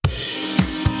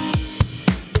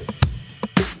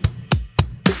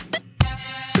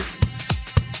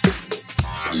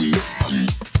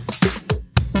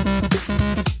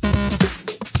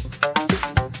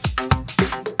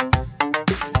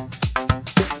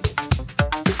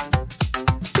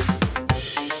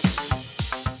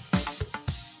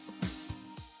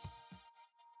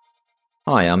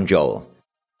Hi, I'm Joel.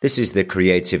 This is the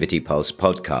Creativity Pulse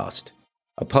podcast,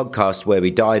 a podcast where we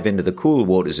dive into the cool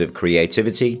waters of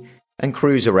creativity and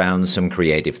cruise around some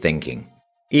creative thinking,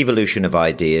 evolution of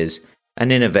ideas,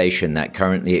 and innovation that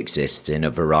currently exists in a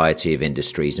variety of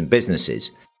industries and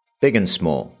businesses, big and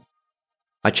small.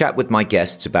 I chat with my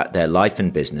guests about their life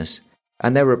and business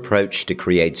and their approach to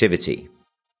creativity.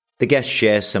 The guests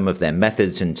share some of their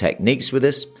methods and techniques with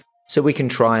us, so we can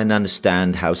try and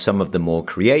understand how some of the more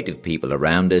creative people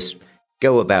around us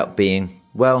go about being,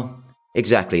 well,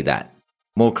 exactly that,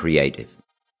 more creative.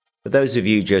 For those of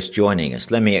you just joining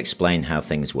us, let me explain how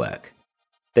things work.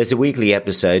 There's a weekly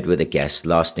episode with a guest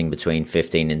lasting between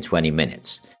 15 and 20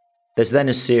 minutes. There's then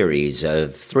a series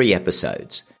of 3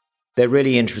 episodes. They're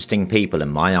really interesting people,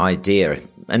 and my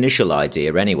initial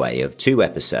idea anyway, of 2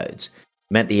 episodes,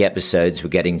 meant the episodes were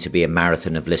getting to be a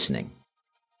marathon of listening.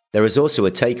 There is also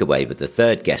a takeaway with the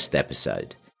 3rd guest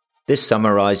episode. This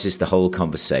summarizes the whole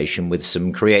conversation with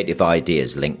some creative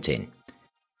ideas linked in.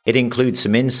 It includes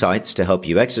some insights to help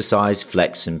you exercise,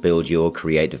 flex, and build your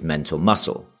creative mental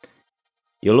muscle.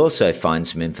 You'll also find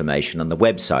some information on the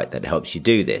website that helps you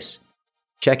do this.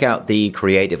 Check out the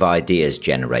creative ideas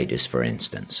generators, for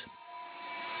instance.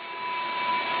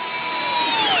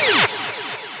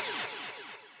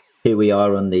 Here we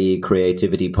are on the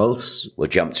Creativity Pulse. We'll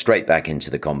jump straight back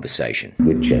into the conversation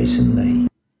with Jason Lee.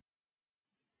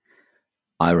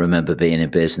 I remember being in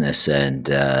business and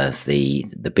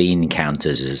the bean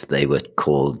counters, as they were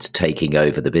called, taking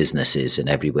over the businesses, and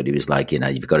everybody was like,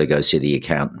 you've got to go see the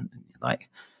accountant. Like,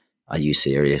 are you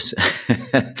serious?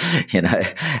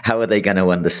 How are they going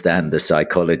to understand the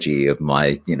psychology of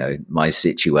my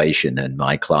situation and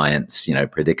my clients,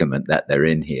 predicament that they're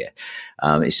in here?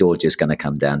 It's all just going to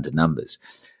come down to numbers.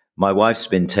 My wife's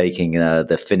been taking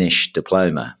the Finnish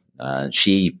diploma.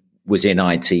 She was in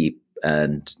IT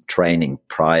and training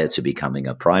prior to becoming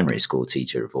a primary school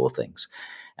teacher, of all things.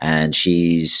 And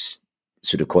she's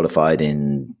sort of qualified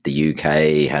in the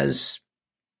UK, has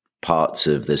parts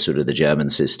of the sort of the German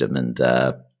system, and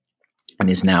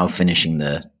is now finishing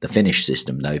the Finnish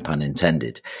system, no pun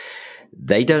intended.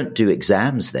 They don't do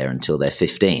exams there until they're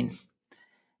 15.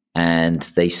 And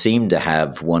they seem to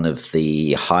have one of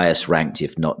the highest ranked,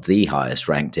 if not the highest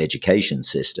ranked education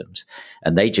systems.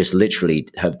 And they just literally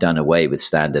have done away with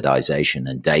standardization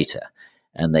and data.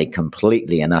 And they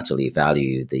completely and utterly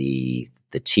value the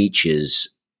teacher's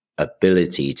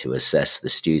ability to assess the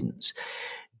students.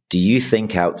 Do you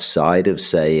think outside of,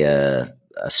 say, a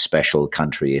special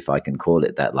country, if I can call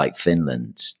it that, like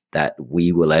Finland, that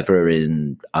we will ever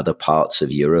in other parts of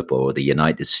Europe or the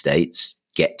United States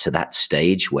get to that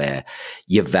stage where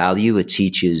you value a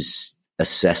teacher's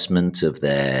assessment of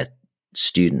their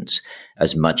students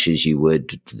as much as you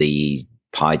would the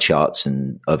pie charts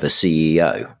of a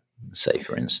CEO, say,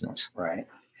 for instance? Right.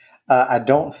 I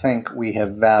don't think we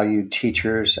have valued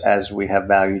teachers as we have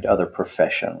valued other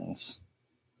professions,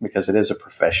 because it is a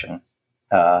profession.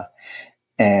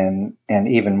 And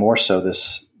even more so,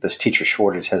 this teacher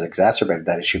shortage has exacerbated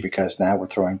that issue, because now we're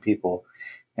throwing people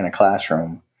in a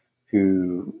classroom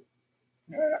who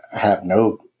have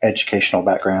no educational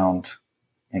background,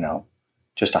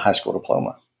 just a high school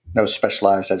diploma, no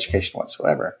specialized education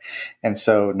whatsoever. And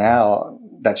so now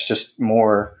that's just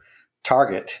more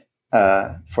target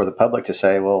for the public to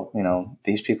say, well,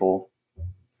 these people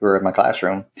who are in my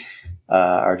classroom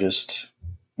are just,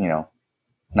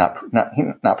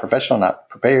 not professional, not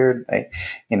prepared.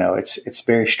 It's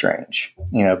very strange,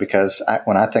 because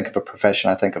when I think of a profession,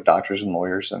 I think of doctors and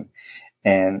lawyers,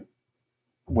 and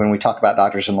when we talk about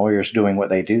doctors and lawyers doing what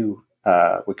they do,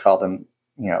 we call them,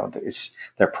 it's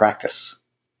their practice.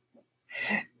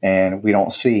 And we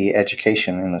don't see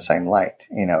education in the same light.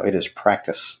 It is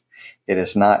practice. It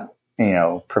is not,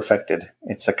 perfected.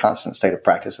 It's a constant state of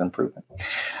practice and improvement.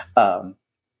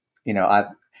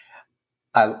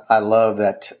 I love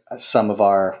that some of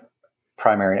our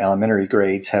primary and elementary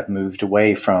grades have moved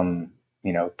away from,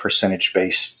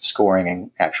 percentage-based scoring and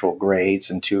actual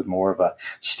grades into more of a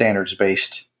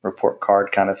standards-based report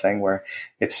card kind of thing, where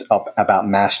it's about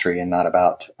mastery and not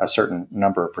about a certain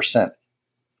number of percent.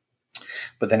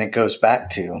 But then it goes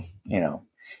back to,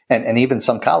 and even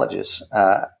some colleges,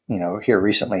 here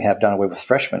recently have done away with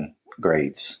freshman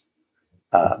grades.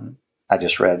 I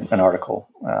just read an article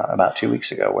about 2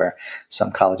 weeks ago where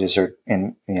some colleges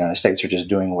in the United States are just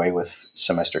doing away with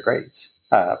semester grades.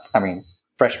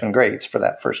 Freshman grades for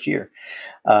that first year,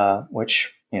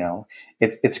 which,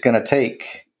 it's going to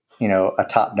take, a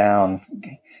top down,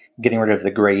 getting rid of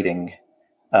the grading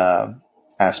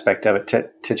aspect of it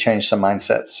to change some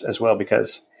mindsets as well,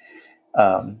 because,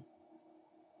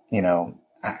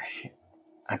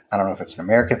 I don't know if it's an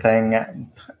American thing,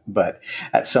 but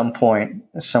at some point,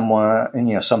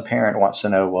 someone, some parent wants to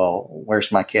know, well,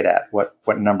 where's my kid at? What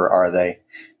number are they?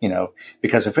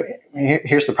 Because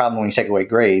here's the problem when you take away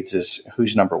grades is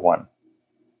who's number one,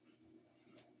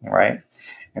 right?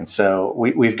 And so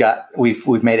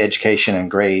we've made education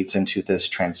and grades into this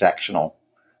transactional,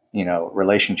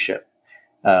 relationship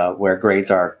where grades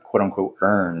are quote unquote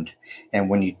earned. And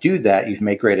when you do that, you've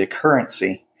made grade a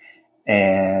currency.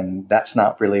 And that's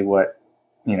not really what,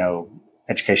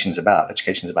 education is about.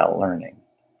 Education is about learning.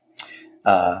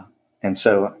 And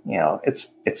so,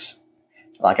 it's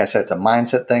like I said, it's a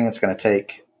mindset thing. It's going to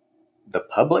take the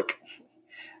public,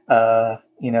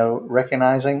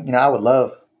 recognizing, I would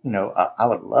love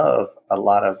a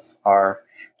lot of our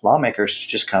lawmakers to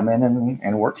just come in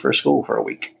and work for a school for a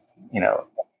week,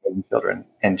 children,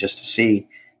 and just to see,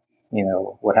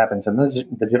 what happens. And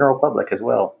the general public as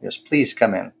well. Just please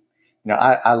come in.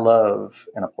 I love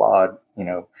and applaud,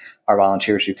 our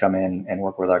volunteers who come in and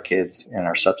work with our kids and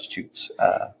our substitutes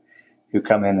who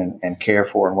come in and care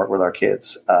for and work with our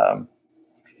kids, day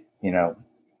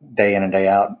in and day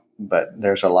out. But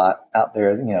there's a lot out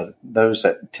there, those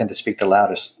that tend to speak the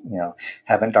loudest,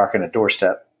 haven't darkened a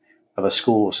doorstep of a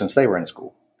school since they were in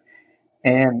school.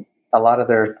 And a lot of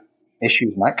their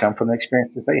issues might come from the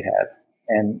experiences they had.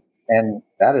 And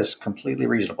that is completely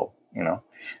reasonable.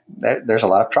 There's a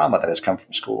lot of trauma that has come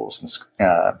from schools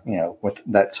and, with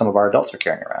that some of our adults are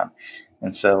carrying around.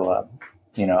 And so,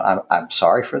 I'm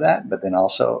sorry for that. But then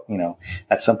also,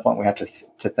 at some point we have to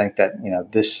think that,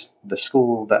 the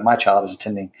school that my child is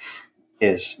attending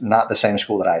is not the same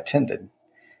school that I attended.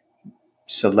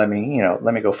 So let me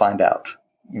go find out,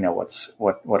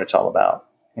 what it's all about,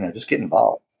 just get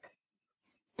involved.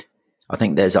 I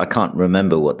think I can't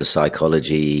remember what the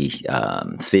psychology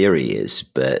theory is,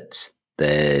 but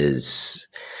they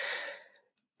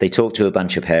talked to a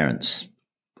bunch of parents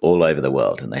all over the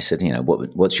world, and they said,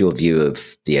 what's your view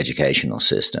of the educational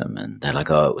system? And they're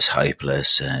like, oh, it was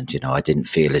hopeless, and I didn't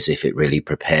feel as if it really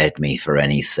prepared me for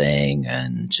anything.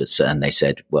 And they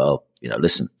said, well,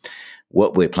 listen,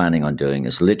 what we're planning on doing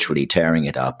is literally tearing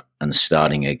it up and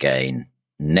starting again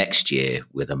next year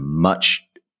with a much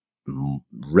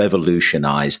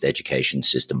revolutionized education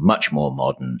system, much more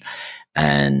modern.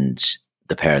 And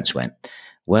the parents went,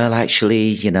 well,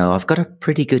 actually, I've got a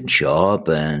pretty good job,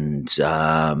 and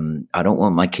I don't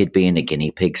want my kid being a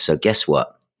guinea pig. So guess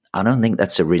what? I don't think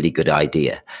that's a really good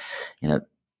idea.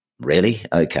 Really?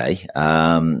 Okay.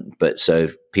 But so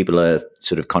people are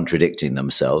sort of contradicting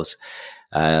themselves.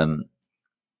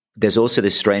 There's also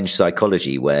this strange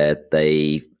psychology where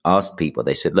they asked people,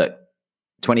 they said, look,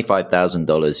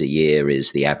 $25,000 a year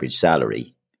is the average salary.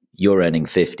 You're earning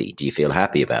 50. Do you feel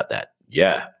happy about that?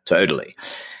 Yeah, totally.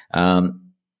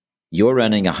 You're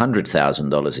earning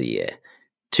 $100,000 a year.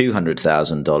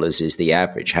 $200,000 is the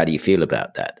average. How do you feel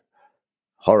about that?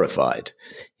 Horrified.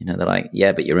 They're like,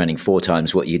 yeah, but you're earning 4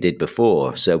 times what you did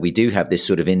before. So we do have this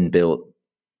sort of inbuilt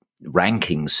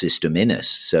ranking system in us.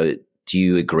 So do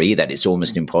you agree that it's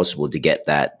almost impossible to get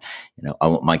that, I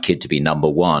want my kid to be number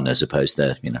 1 as opposed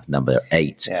to, number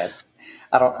 8? Yeah.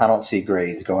 I don't see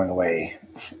grades going away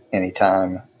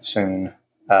anytime soon.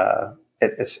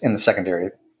 It's in the secondary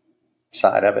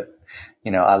side of it.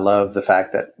 I love the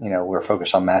fact that, we're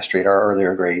focused on mastery at our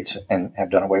earlier grades and have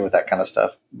done away with that kind of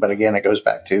stuff. But again, it goes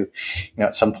back to,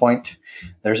 at some point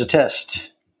there's a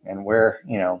test, and where,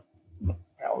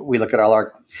 we look at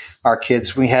all our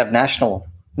kids, we have national,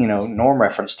 norm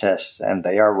reference tests, and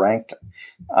they are ranked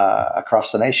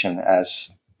across the nation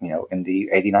as, in the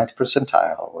 89th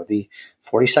percentile or the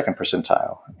 42nd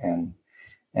percentile.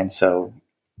 And so,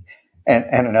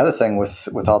 and another thing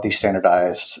with all these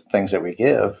standardized things that we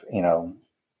give,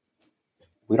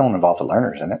 we don't involve the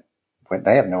learners in it.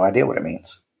 They have no idea what it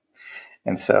means.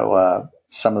 And so,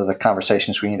 some of the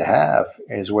conversations we need to have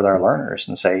is with our learners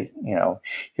and say,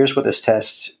 here's what this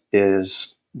test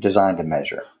is designed to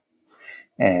measure.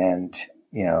 And,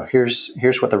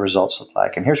 here's what the results look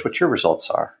like, and here's what your results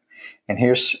are. And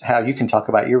here's how you can talk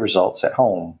about your results at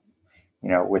home,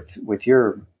 with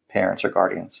your parents or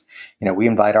guardians. We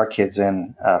invite our kids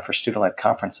in for student-led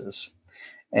conferences,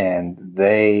 and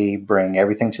they bring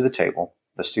everything to the table.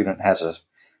 The student has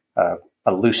a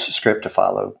loose script to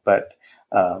follow, but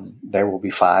there will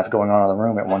be 5 going on in the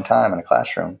room at one time in a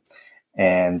classroom.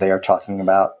 And they are talking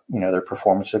about, their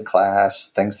performance in class,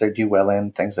 things they do well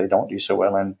in, things they don't do so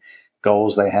well in,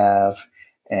 goals they have,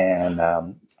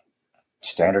 and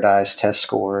standardized test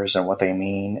scores and what they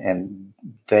mean. And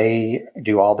they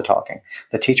do all the talking.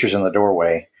 The teacher's in the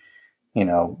doorway,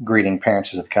 greeting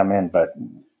parents as they come in, but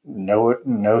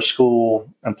no school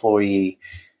employee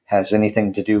has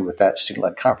anything to do with that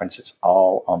student-led conference. It's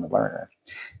all on the learner.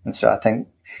 And so I think,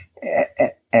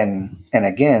 and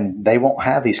again, they won't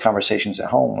have these conversations at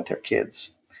home with their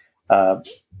kids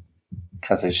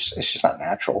because it's just not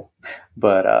natural.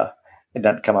 But it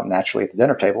doesn't come up naturally at the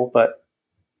dinner table. But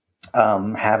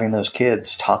having those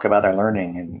kids talk about their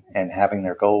learning and having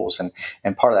their goals,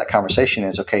 and part of that conversation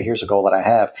is, okay, here's a goal that I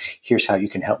have. Here's how you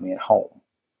can help me at home.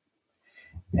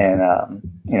 And,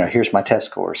 here's my test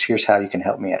scores. Here's how you can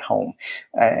help me at home.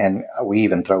 And we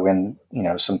even throw in,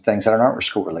 some things that aren't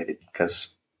school related,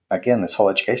 because again, this whole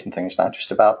education thing is not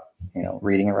just about,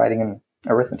 reading and writing and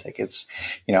arithmetic. It's,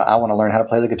 I want to learn how to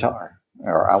play the guitar,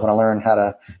 or I want to learn how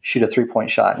to shoot a 3-point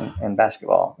shot in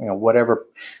basketball, whatever.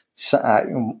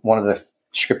 One of the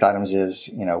script items is,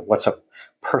 what's a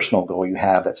personal goal you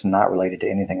have that's not related to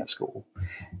anything at school.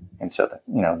 And so,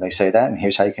 they say that, and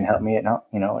here's how you can help me at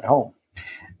home.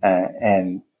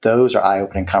 And those are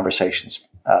eye-opening conversations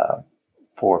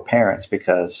for parents,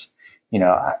 because,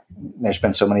 there's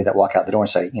been so many that walk out the door and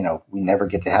say, we never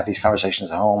get to have these conversations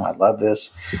at home. I love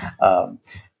this.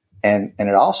 And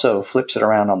it also flips it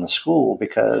around on the school,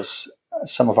 because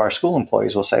some of our school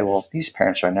employees will say, well, these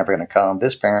parents are never going to come.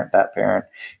 This parent, that parent,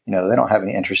 they don't have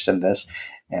any interest in this.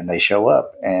 And they show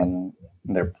up and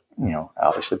they're,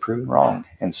 obviously proven wrong.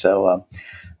 And so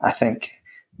I think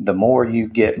the more you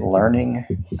get learning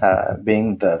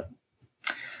being the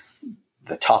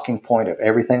talking point of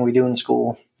everything we do in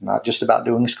school, not just about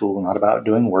doing school, not about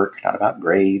doing work, not about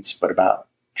grades, but about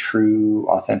true,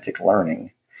 authentic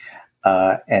learning,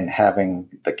 and having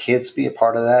the kids be a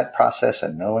part of that process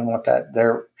and knowing what that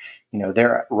their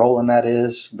role in that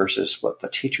is versus what the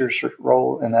teacher's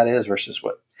role in that is versus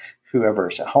what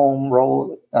whoever's at home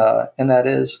role in that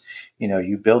is.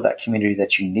 You build that community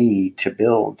that you need to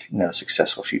build,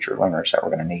 successful future learners that we're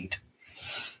going to need.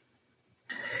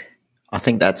 I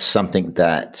think that's something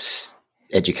that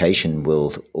education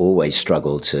will always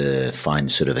struggle to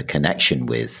find sort of a connection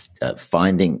with.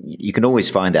 You can always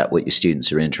find out what your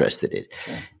students are interested in.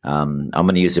 Sure. I'm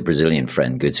going to use a Brazilian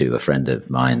friend, Gutu, a friend of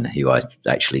mine who I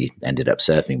actually ended up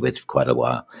surfing with for quite a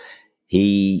while.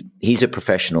 He's a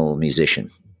professional musician,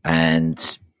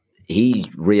 and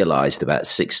he realized about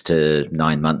 6 to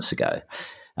 9 months ago,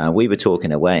 we were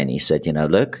talking away, and he said,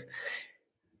 look,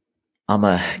 I'm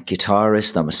a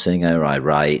guitarist, I'm a singer, I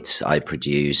write, I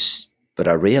produce, but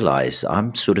I realize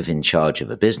I'm sort of in charge of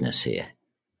a business here.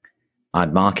 I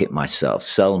market myself,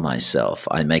 sell myself.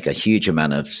 I make a huge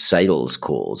amount of sales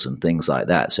calls and things like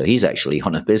that. So he's actually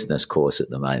on a business course at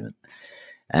the moment.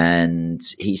 And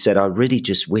he said, I really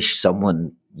just wish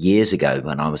someone years ago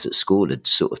when I was at school had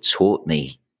sort of taught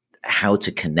me how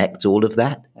to connect all of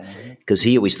that. Because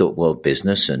he always thought, well,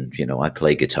 business and, I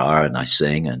play guitar and I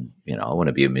sing and, I want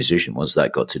to be a musician. What's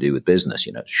that got to do with business?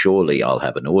 Surely I'll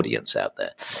have an audience out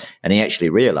there. And he actually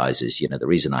realizes, the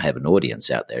reason I have an audience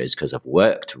out there is because I've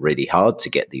worked really hard to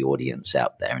get the audience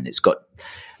out there. And it's got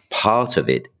part of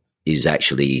it is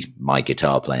actually my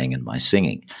guitar playing and my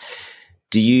singing.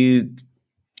 Do you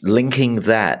linking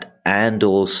that and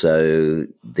also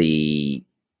the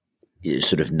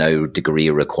sort of no degree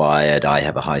required, I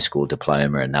have a high school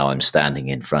diploma and now I'm standing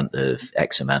in front of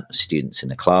X amount of students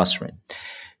in a classroom.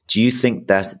 Do you think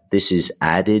that this is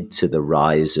added to the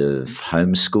rise of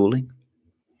homeschooling?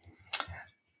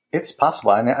 It's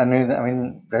possible. I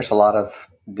mean, there's a lot of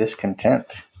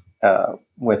discontent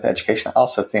with education. I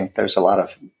also think there's a lot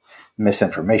of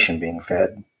misinformation being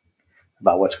fed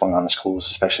about what's going on in schools,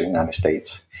 especially in the United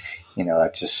States.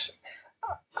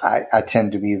 I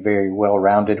tend to be very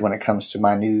well-rounded when it comes to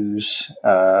my news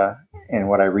and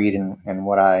what I read and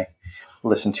what I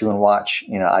listen to and watch.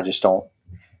 I just don't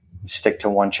stick to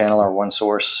one channel or one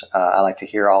source. I like to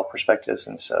hear all perspectives.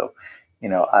 And so,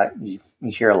 you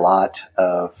hear a lot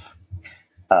of,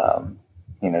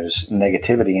 just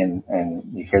negativity and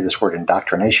you hear this word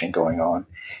indoctrination going on.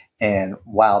 And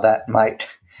while that might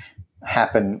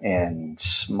happen in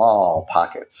small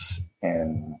pockets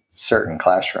in certain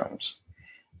classrooms,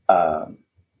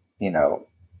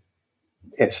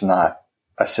 it's not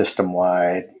a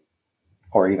system-wide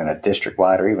or even a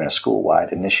district-wide or even a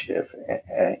school-wide initiative.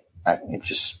 It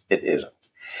isn't.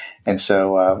 And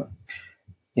so,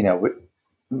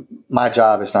 my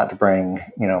job is not to bring,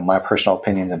 my personal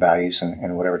opinions and values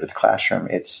and whatever to the classroom.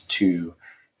 It's to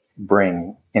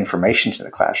bring information to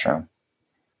the classroom,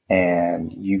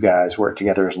 and you guys work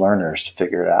together as learners to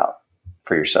figure it out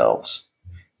for yourselves.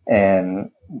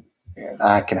 And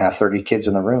I can have 30 kids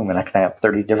in the room and I can have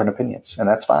 30 different opinions, and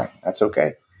that's fine. That's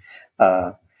okay.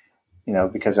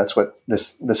 Because that's what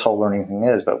this whole learning thing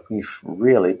is. But we've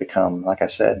really become, like I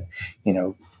said,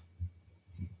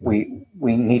 we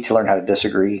need to learn how to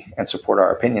disagree and support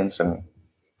our opinions, and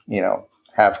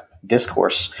have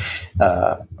discourse,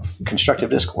 constructive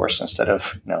discourse, instead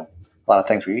of a lot of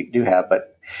things we do have.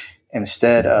 But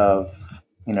instead of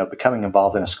becoming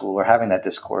involved in a school or having that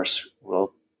discourse,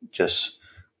 we'll just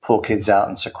pull kids out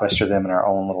and sequester them in our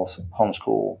own little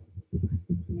homeschool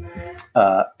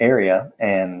area.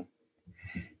 And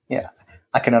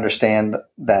I can understand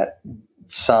that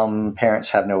some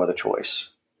parents have no other choice,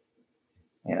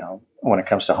 when it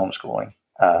comes to homeschooling.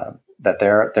 That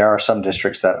there are some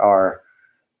districts that are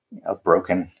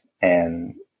broken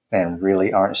and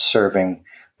really aren't serving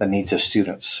the needs of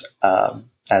students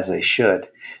as they should.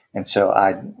 And so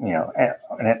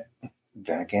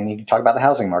then again, you can talk about the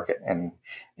housing market and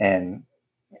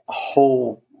a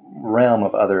whole realm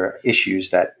of other issues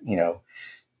that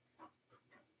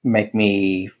make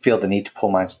me feel the need to pull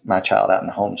my child out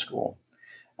and homeschool.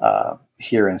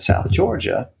 Here in South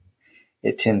Georgia,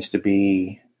 it tends to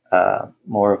be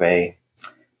more of a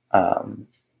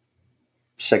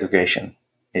segregation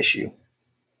issue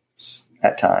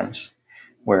at times,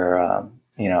 where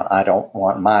I don't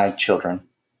want my children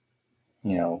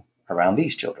around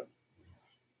these children,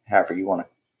 however you want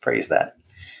to phrase that,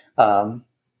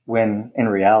 when in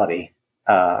reality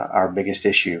our biggest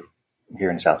issue here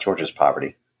in South Georgia is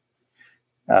poverty.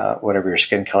 Whatever your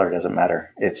skin color, doesn't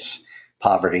matter. It's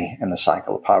poverty and the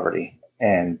cycle of poverty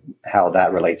and how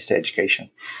that relates to education.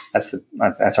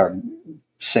 That's our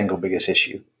single biggest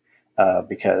issue,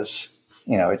 because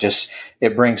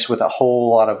it brings with a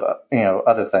whole lot of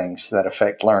other things that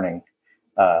affect learning,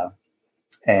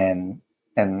 and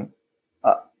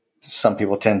some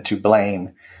people tend to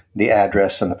blame the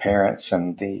address and the parents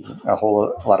and a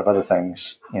whole lot of other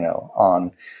things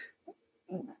on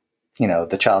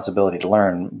the child's ability to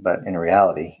learn. But in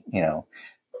reality,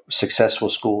 successful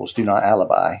schools do not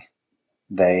alibi.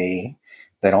 They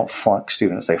don't flunk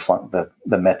students. They flunk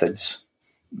the methods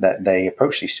that they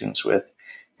approach these students with,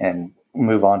 and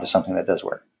move on to something that does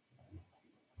work.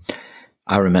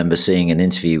 I remember seeing an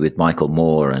interview with Michael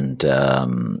Moore, and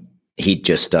he'd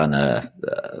just done a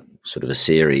sort of a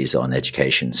series on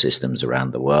education systems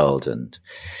around the world, and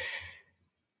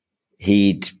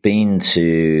he'd been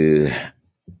to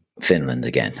Finland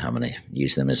again. I'm going to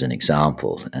use them as an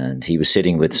example. And he was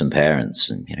sitting with some parents,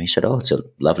 and he said, "Oh, it's a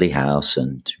lovely house,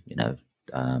 and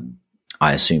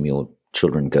I assume your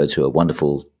children go to a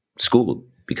wonderful school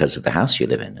because of the house you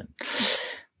live in." And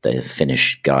the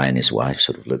Finnish guy and his wife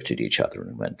sort of looked at each other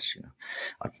and went,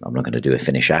 "I'm not going to do a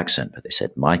Finnish accent," but they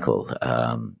said, "Michael,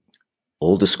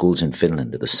 all the schools in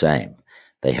Finland are the same.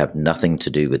 They have nothing to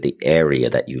do with the area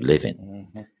that you live in."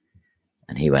 Mm-hmm.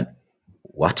 And he went,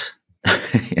 "What?"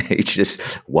 It's just,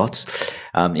 what?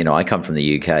 I come from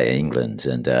the UK, England,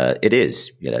 and it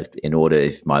is, in order,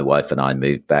 if my wife and I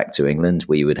moved back to England,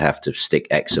 we would have to stick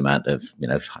X amount of,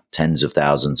 tens of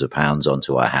thousands of pounds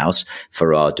onto our house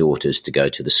for our daughters to go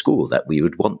to the school that we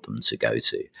would want them to go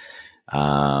to.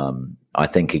 I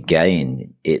think,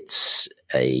 again, it's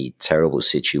a terrible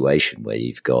situation where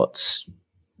you've got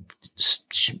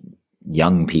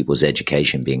young people's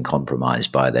education being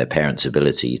compromised by their parents'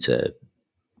 ability to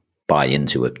buy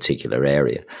into a particular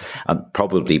area,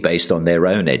 probably based on their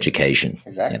own education,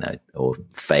 exactly, or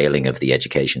failing of the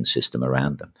education system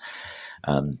around them.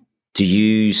 Do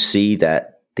you see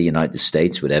that the United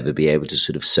States would ever be able to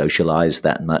sort of socialize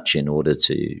that much in order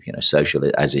to,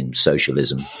 as in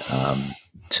socialism,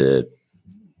 to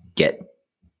get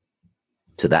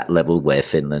to that level where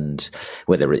Finland,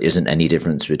 where there isn't any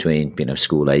difference between,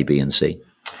 school A, B, and C?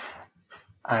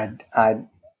 I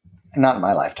not in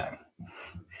my lifetime.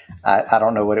 I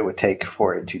don't know what it would take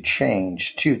for it to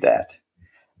change to that.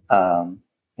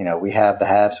 We have the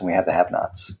haves and we have the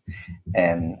have-nots.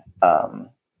 And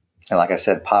like I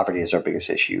said, poverty is our biggest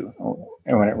issue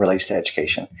when it relates to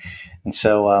education. And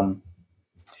so,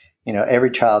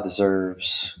 every child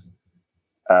deserves,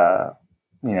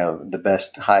 the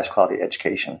best, highest quality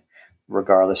education,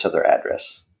 regardless of their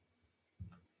address.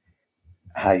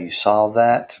 How you solve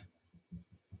that,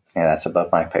 that's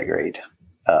above my pay grade.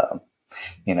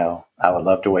 I would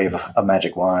love to wave a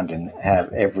magic wand and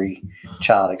have every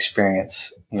child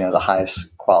experience, the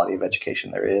highest quality of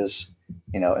education there is,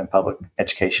 in public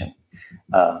education.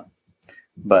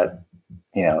 But,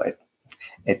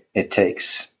 it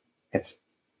takes, it's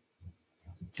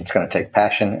going to take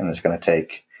passion, and it's going to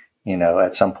take,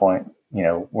 at some point,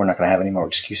 we're not going to have any more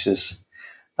excuses.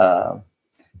 But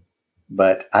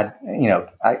I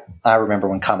remember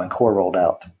when Common Core rolled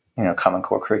out, Common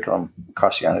Core curriculum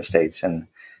across the United States, and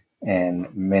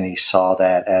many saw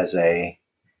that as a,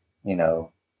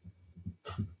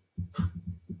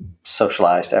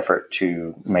 socialized effort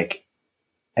to make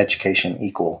education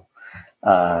equal.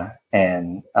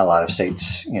 And a lot of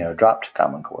states, dropped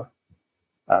Common Core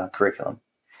curriculum.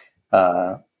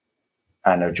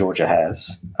 I know Georgia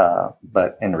has,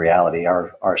 but in reality,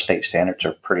 our state standards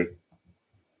are pretty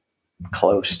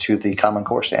close to the Common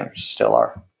Core standards, still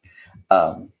are.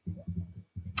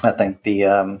 I think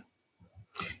the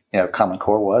Common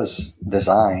Core was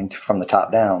designed from the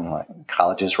top down. Like,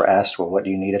 colleges were asked, well, what do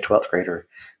you need a 12th grader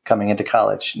coming into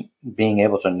college being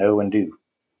able to know and do?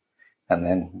 And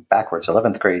then backwards,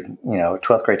 11th grade,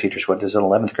 12th grade teachers, what does an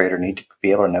 11th grader need to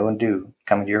be able to know and do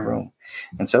coming to your room?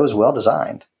 And so it was well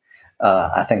designed.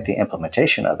 I think the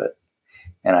implementation of it,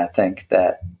 and I think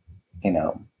that,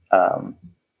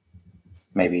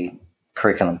 maybe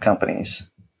curriculum companies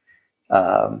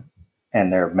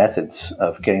and their methods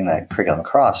of getting that curriculum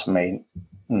across may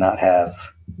not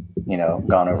have,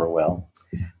 gone over well.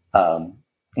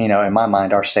 In my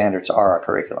mind, our standards are our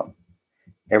curriculum.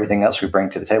 Everything else we bring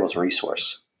to the table is a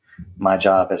resource. My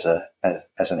job as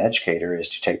an educator is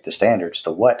to take the standards,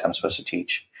 the what I'm supposed to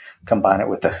teach, combine it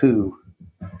with the who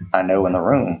I know in the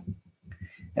room,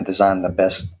 and design the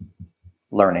best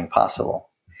learning possible.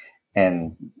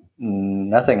 And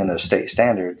nothing in those state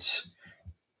standards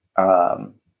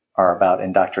are about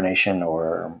indoctrination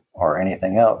or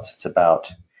anything else. It's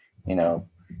about,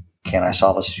 can I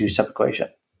solve a two-step equation?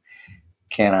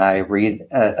 Can I read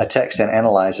a text and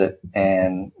analyze it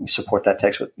and support that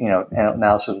text with,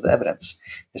 analysis with evidence?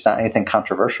 It's not anything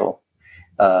controversial.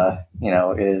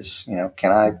 It is,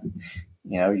 can I,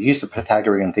 use the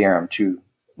Pythagorean theorem to,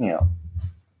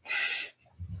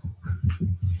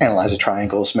 analyze the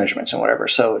triangles, measurements, and whatever.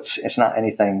 So it's not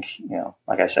anything,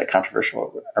 like I said,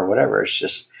 controversial or whatever.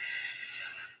 It's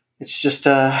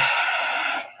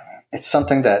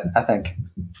something that I think,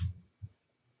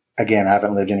 again, I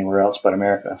haven't lived anywhere else but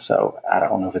America. So I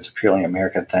don't know if it's a purely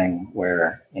American thing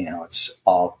where, it's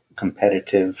all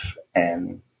competitive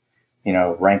and,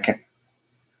 rank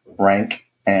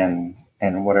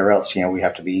and whatever else, we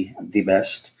have to be the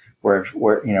best where,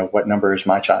 what number is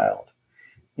my child,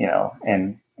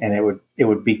 and it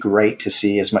would be great to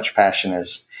see as much passion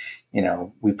as,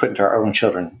 we put into our own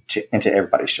children into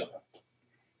everybody's children.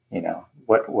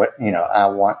 I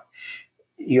want,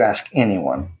 you ask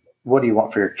anyone, what do you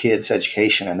want for your kids'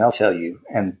 education? And they'll tell you,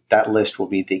 and that list will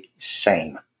be the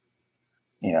same,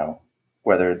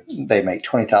 whether they make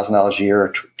 $20,000 a year or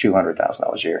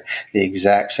 $200,000 a year, the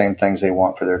exact same things they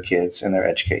want for their kids and their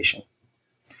education.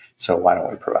 So why don't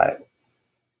we provide it?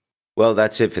 Well,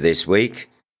 that's it for this week.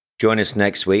 Join us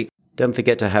next week. Don't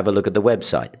forget to have a look at the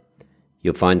website.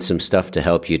 You'll find some stuff to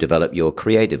help you develop your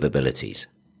creative abilities.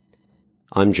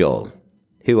 I'm Joel.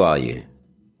 Who are you?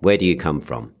 Where do you come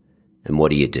from? And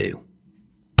what do you do?